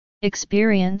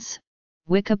Experience,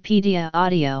 Wikipedia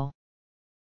audio.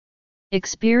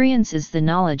 Experience is the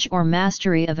knowledge or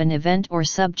mastery of an event or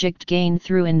subject gained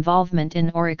through involvement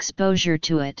in or exposure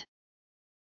to it.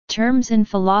 Terms in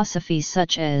philosophy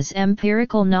such as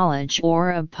empirical knowledge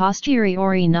or a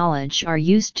posteriori knowledge are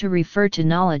used to refer to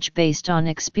knowledge based on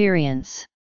experience.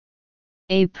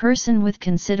 A person with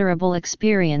considerable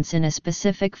experience in a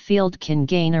specific field can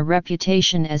gain a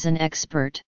reputation as an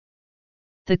expert.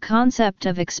 The concept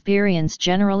of experience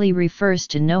generally refers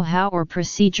to know-how or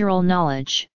procedural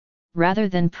knowledge, rather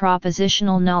than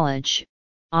propositional knowledge,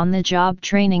 on-the-job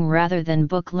training rather than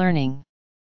book learning.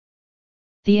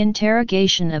 The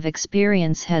interrogation of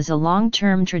experience has a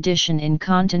long-term tradition in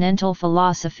continental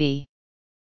philosophy.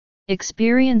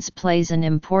 Experience plays an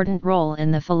important role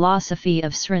in the philosophy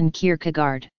of Søren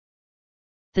Kierkegaard.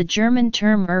 The German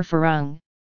term Erfahrung,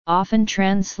 often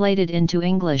translated into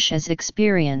English as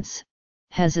experience,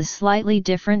 has a slightly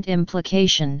different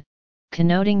implication,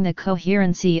 connoting the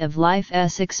coherency of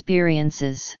life's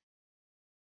experiences.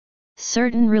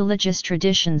 Certain religious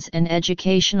traditions and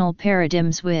educational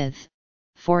paradigms with,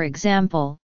 for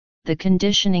example, the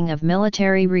conditioning of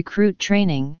military recruit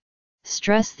training,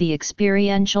 stress the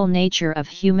experiential nature of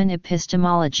human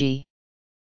epistemology.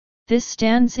 This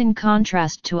stands in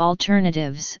contrast to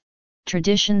alternatives,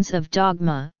 traditions of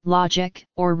dogma, logic,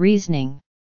 or reasoning.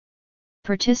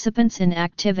 Participants in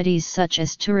activities such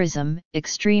as tourism,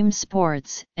 extreme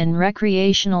sports, and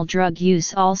recreational drug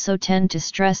use also tend to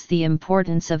stress the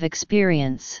importance of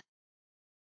experience.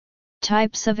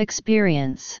 Types of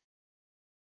experience.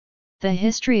 The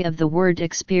history of the word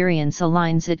experience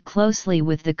aligns it closely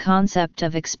with the concept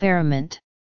of experiment.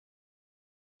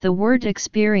 The word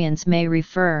experience may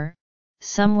refer,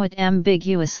 somewhat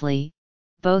ambiguously,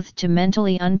 both to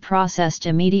mentally unprocessed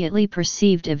immediately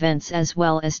perceived events as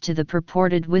well as to the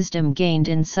purported wisdom gained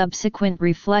in subsequent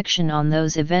reflection on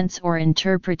those events or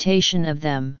interpretation of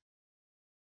them.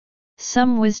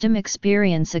 Some wisdom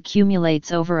experience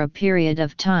accumulates over a period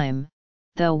of time,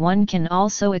 though one can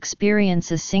also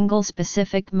experience a single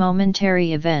specific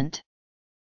momentary event.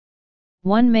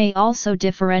 One may also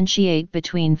differentiate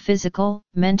between physical,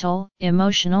 mental,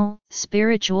 emotional,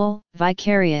 spiritual,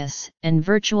 vicarious, and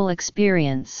virtual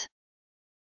experience.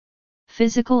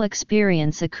 Physical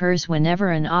experience occurs whenever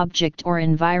an object or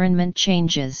environment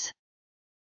changes.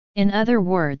 In other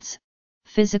words,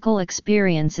 physical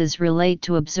experiences relate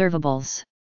to observables.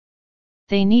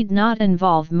 They need not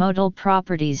involve modal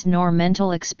properties nor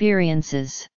mental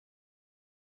experiences.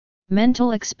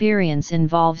 Mental experience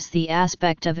involves the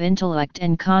aspect of intellect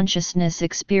and consciousness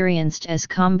experienced as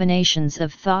combinations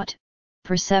of thought,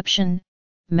 perception,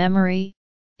 memory,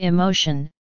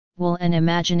 emotion, will and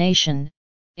imagination,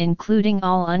 including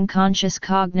all unconscious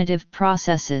cognitive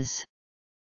processes.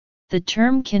 The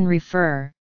term can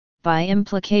refer, by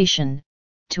implication,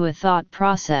 to a thought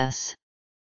process.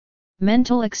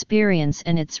 Mental experience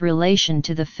and its relation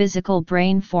to the physical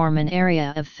brain form an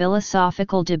area of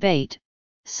philosophical debate.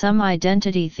 Some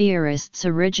identity theorists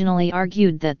originally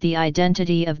argued that the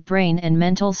identity of brain and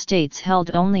mental states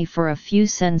held only for a few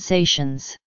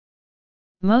sensations.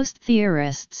 Most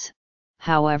theorists,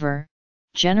 however,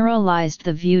 generalized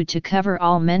the view to cover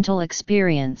all mental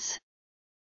experience.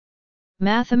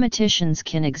 Mathematicians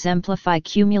can exemplify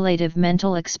cumulative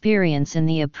mental experience in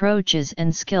the approaches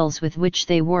and skills with which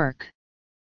they work.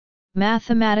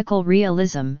 Mathematical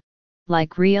realism,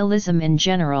 like realism in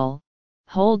general,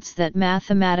 holds that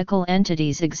mathematical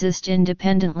entities exist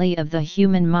independently of the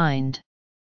human mind.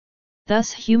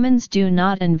 Thus humans do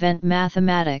not invent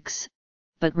mathematics,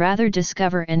 but rather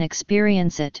discover and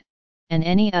experience it, and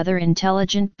any other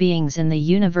intelligent beings in the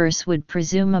universe would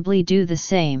presumably do the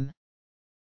same.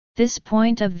 This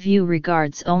point of view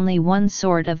regards only one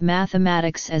sort of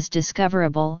mathematics as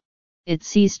discoverable. It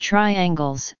sees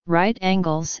triangles, right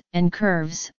angles, and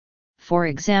curves, for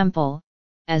example,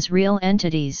 as real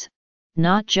entities,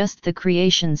 not just the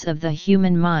creations of the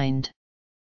human mind.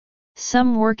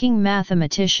 Some working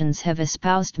mathematicians have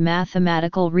espoused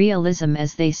mathematical realism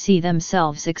as they see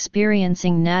themselves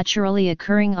experiencing naturally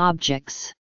occurring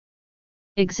objects.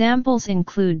 Examples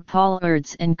include Paul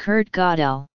Erdős and Kurt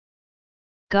Gödel.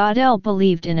 Gödel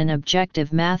believed in an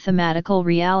objective mathematical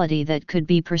reality that could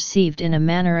be perceived in a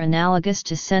manner analogous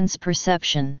to sense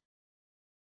perception.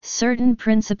 Certain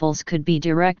principles could be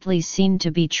directly seen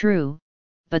to be true,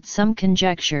 but some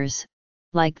conjectures,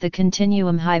 like the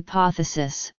continuum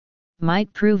hypothesis,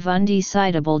 might prove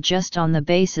undecidable just on the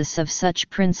basis of such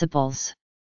principles.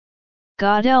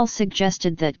 Gödel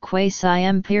suggested that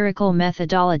quasi-empirical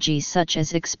methodology such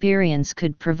as experience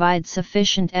could provide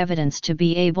sufficient evidence to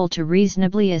be able to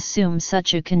reasonably assume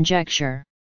such a conjecture.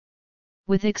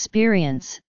 With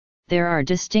experience, there are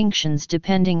distinctions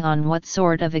depending on what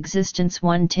sort of existence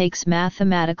one takes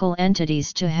mathematical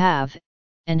entities to have,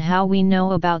 and how we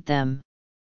know about them.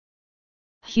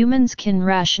 Humans can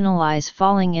rationalize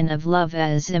falling in love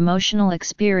as emotional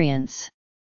experience.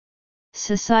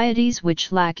 Societies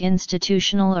which lack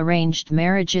institutional arranged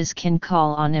marriages can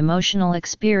call on emotional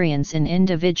experience in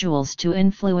individuals to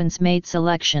influence mate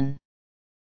selection.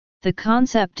 The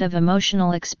concept of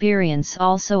emotional experience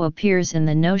also appears in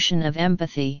the notion of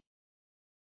empathy.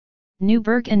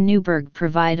 Newberg and Newberg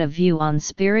provide a view on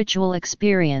spiritual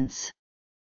experience.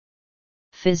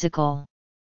 Physical.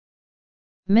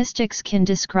 Mystics can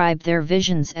describe their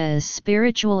visions as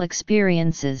spiritual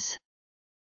experiences.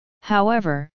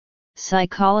 However,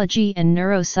 psychology and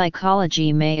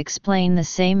neuropsychology may explain the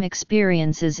same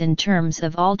experiences in terms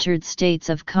of altered states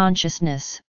of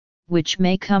consciousness, which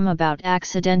may come about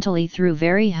accidentally through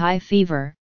very high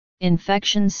fever,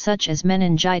 infections such as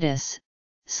meningitis,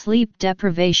 sleep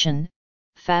deprivation,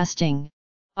 fasting,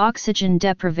 oxygen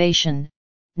deprivation,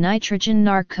 nitrogen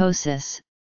narcosis,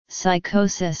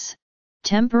 psychosis,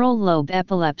 temporal lobe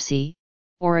epilepsy,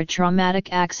 or a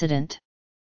traumatic accident.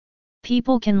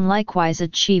 People can likewise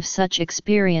achieve such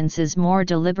experiences more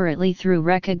deliberately through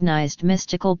recognized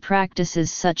mystical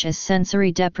practices such as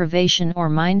sensory deprivation or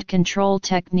mind control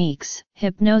techniques,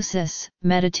 hypnosis,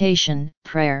 meditation,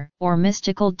 prayer, or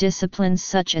mystical disciplines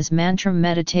such as mantra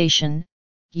meditation,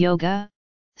 yoga,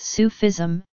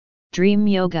 Sufism, dream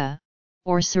yoga,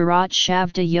 or Surat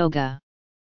Shavda yoga.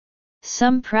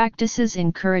 Some practices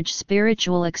encourage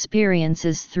spiritual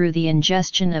experiences through the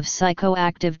ingestion of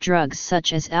psychoactive drugs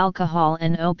such as alcohol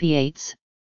and opiates,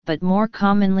 but more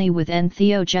commonly with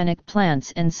entheogenic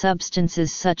plants and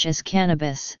substances such as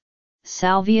cannabis,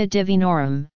 Salvia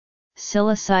divinorum,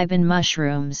 psilocybin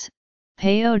mushrooms,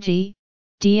 peyote,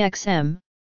 DXM,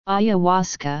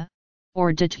 ayahuasca,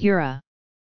 or datura.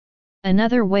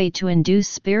 Another way to induce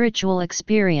spiritual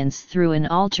experience through an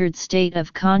altered state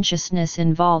of consciousness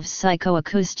involves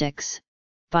psychoacoustics,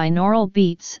 binaural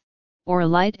beats, or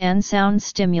light and sound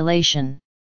stimulation.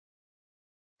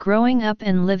 Growing up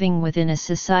and living within a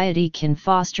society can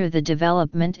foster the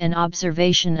development and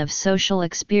observation of social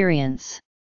experience.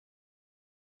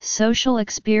 Social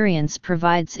experience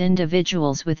provides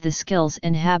individuals with the skills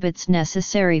and habits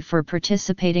necessary for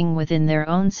participating within their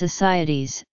own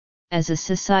societies, as a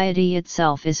society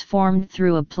itself is formed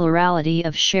through a plurality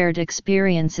of shared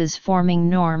experiences forming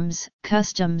norms,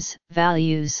 customs,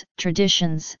 values,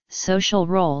 traditions, social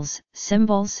roles,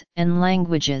 symbols, and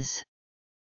languages.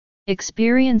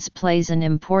 Experience plays an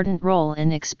important role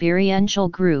in experiential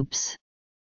groups.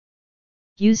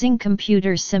 Using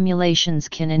computer simulations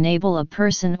can enable a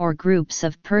person or groups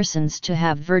of persons to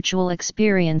have virtual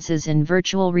experiences in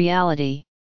virtual reality.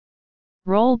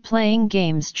 Role-playing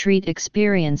games treat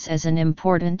experience as an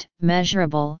important,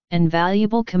 measurable, and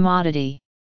valuable commodity.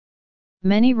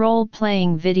 Many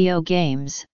role-playing video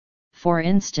games, for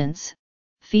instance,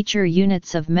 feature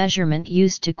units of measurement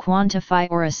used to quantify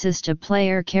or assist a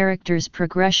player character's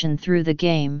progression through the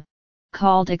game,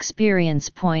 called experience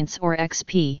points or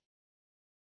XP.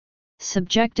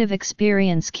 Subjective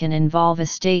experience can involve a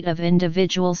state of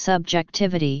individual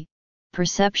subjectivity,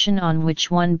 perception on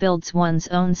which one builds one's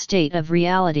own state of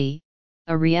reality,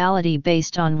 a reality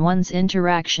based on one's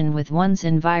interaction with one's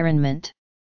environment.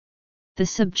 The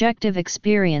subjective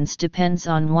experience depends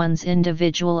on one's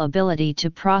individual ability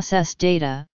to process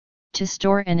data, to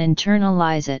store and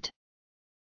internalize it.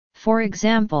 For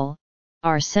example,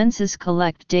 our senses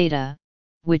collect data,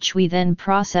 which we then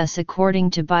process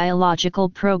according to biological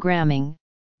programming,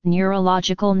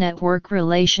 neurological network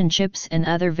relationships and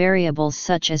other variables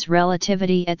such as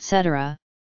relativity etc.,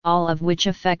 all of which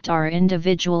affect our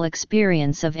individual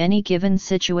experience of any given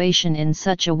situation in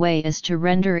such a way as to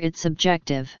render it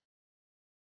subjective.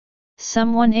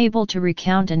 Someone able to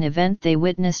recount an event they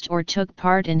witnessed or took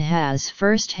part in has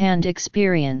first-hand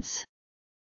experience.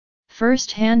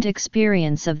 First-hand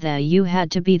experience of the "you had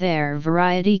to be there"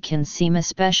 variety can seem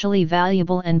especially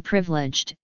valuable and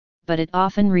privileged, but it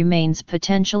often remains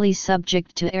potentially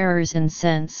subject to errors in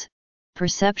sense,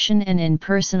 perception and in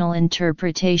personal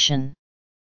interpretation.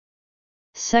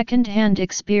 Second-hand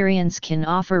experience can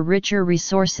offer richer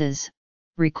resources,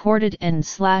 recorded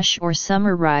and/or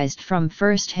summarized from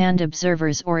first-hand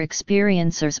observers or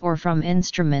experiencers or from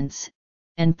instruments,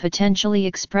 and potentially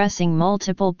expressing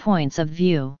multiple points of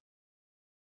view.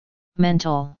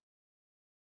 Mental.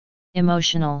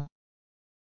 Emotional.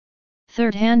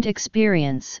 Third-hand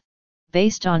experience,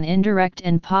 based on indirect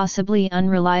and possibly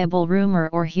unreliable rumor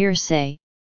or hearsay,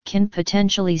 can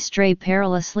potentially stray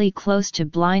perilously close to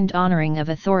blind honoring of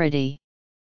authority.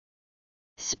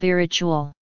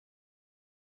 spiritual,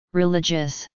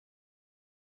 religious,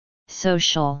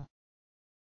 social,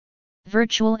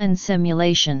 virtual and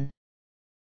simulation,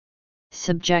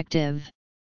 subjective.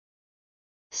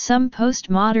 Some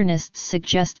postmodernists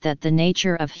suggest that the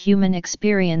nature of human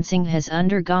experiencing has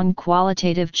undergone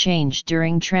qualitative change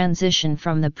during transition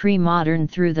from the pre-modern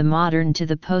through the modern to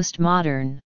the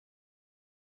postmodern.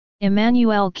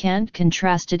 Immanuel Kant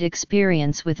contrasted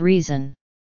experience with reason.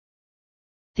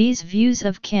 These views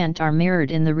of Kant are mirrored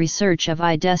in the research of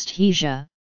aidesthesia,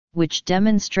 which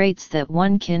demonstrates that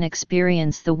one can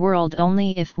experience the world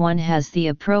only if one has the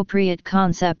appropriate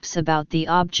concepts about the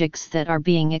objects that are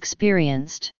being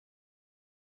experienced.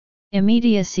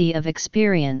 Immediacy of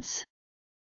experience.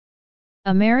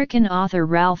 American author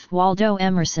Ralph Waldo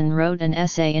Emerson wrote an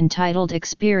essay entitled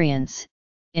Experience,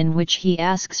 in which he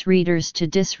asks readers to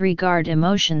disregard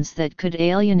emotions that could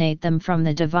alienate them from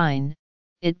the divine.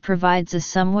 It provides a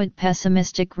somewhat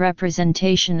pessimistic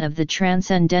representation of the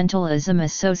transcendentalism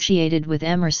associated with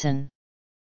Emerson.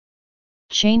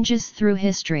 Changes through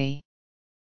history.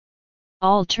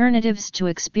 Alternatives to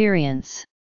experience.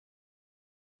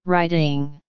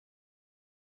 Writing.